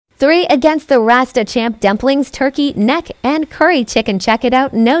3 against the Rasta champ dumplings, turkey, neck, and curry chicken. Check it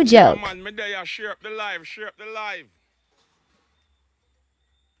out, no joke. Yeah, man, me there, share up the live, share up the live.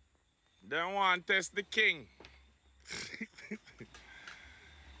 They want to test the king.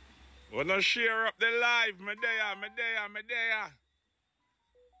 Wanna share up the live, me there, me there, me there.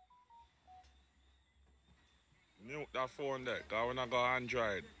 Mute that phone there, cause we not go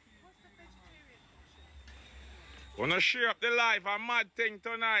Android. Wanna share up the live, a mad thing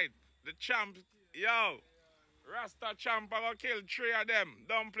tonight. The champ, yo, Rasta champ, I gonna kill 3 of them.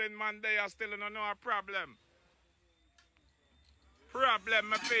 Dumpling man, they are still no a problem. Problem,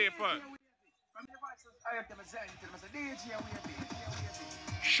 my people.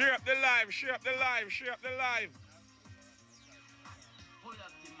 Share up the live, share up the live, share up the live.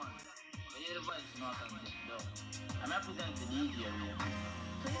 I'm representing the DJ.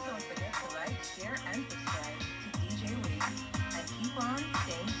 Please don't forget to like, share, and subscribe to DJ Wavy. And keep on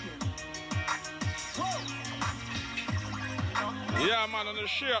staying tuned. Yeah, man, on the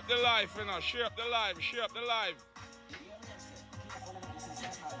share up the live, you know, share up the live, share up the live.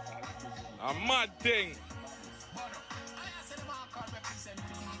 A mad thing.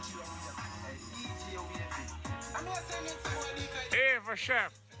 Hey, for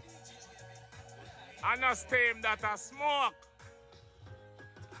chef. I know steam that I smoke.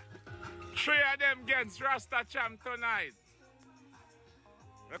 3 of them against Rasta champ tonight.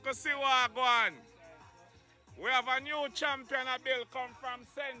 We can see what go on. We have a new champion a bill come from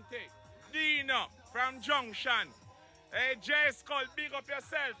Sente. Dino from Junction. Hey, J Skull, big up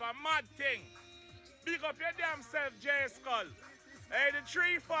yourself. A mad thing. Big up your damn self, J Skull. Hey, the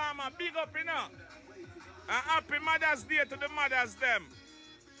tree farmer, big up, you know. And happy Mother's Day to the mothers them.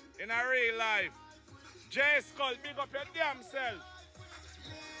 In a real life. J Skull, big up your damn self.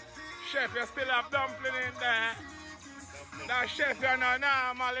 Chef, you still have dumpling in there. That chef, you're not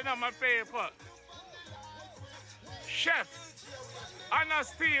normal in my paper. Chef, I know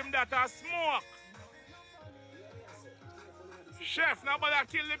steam that I smoke. Chef, nobody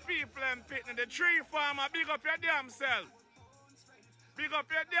kill the people and pitting. The tree farmer, big up your damn self. Big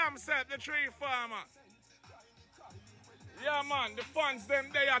up your damn self, the tree farmer. Yeah, man, the funds them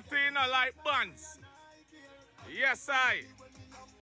they are thin like buns. Yes, I.